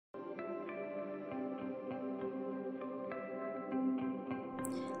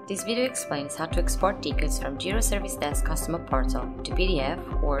This video explains how to export tickets from JIRA Service Desk Customer Portal to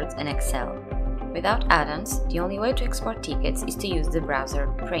PDF, Word and Excel. Without add-ons, the only way to export tickets is to use the browser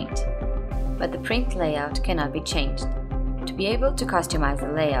Print. But the print layout cannot be changed. To be able to customize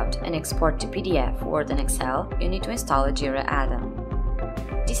the layout and export to PDF, Word and Excel, you need to install a JIRA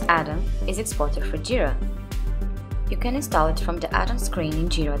add-on. This add-on is Xporter for JIRA. You can install it from the add-on screen in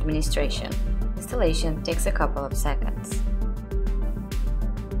JIRA Administration. Installation takes a couple of seconds.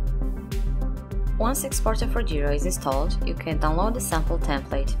 Once Xporter for JIRA is installed, you can download the sample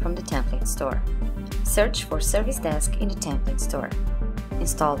template from the template store. Search for Service Desk in the template store.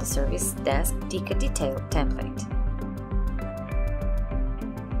 Install the Service Desk Ticket Detail template.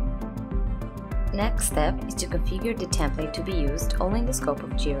 Next step is to configure the template to be used only in the scope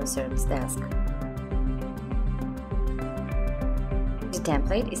of JIRA Service Desk. The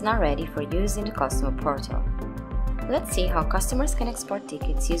template is now ready for use in the customer portal. Let's see how customers can export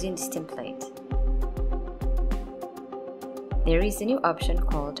tickets using this template. There is a new option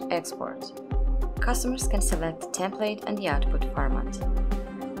called Export. Customers can select the template and the output format.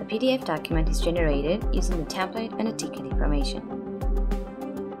 A PDF document is generated using the template and the ticket information.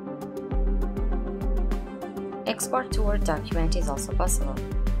 Export to Word document is also possible.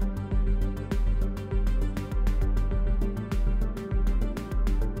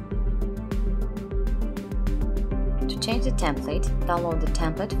 To change the template, download the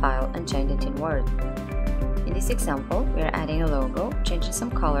template file and change it in Word. In this example, we are adding a logo, changing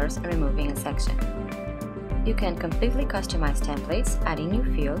some colors and removing a section. You can completely customize templates, adding new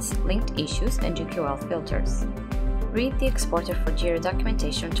fields, linked issues and GQL filters. Read the Xporter for JIRA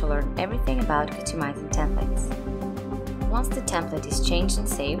documentation to learn everything about customizing templates. Once the template is changed and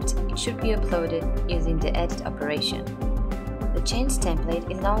saved, it should be uploaded using the edit operation. The changed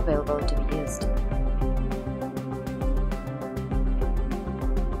template is now available to be used.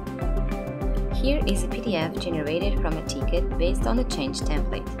 Here is a PDF generated from a ticket based on the changed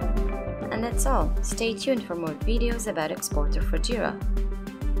template. And that's all. Stay tuned for more videos about Xporter for JIRA.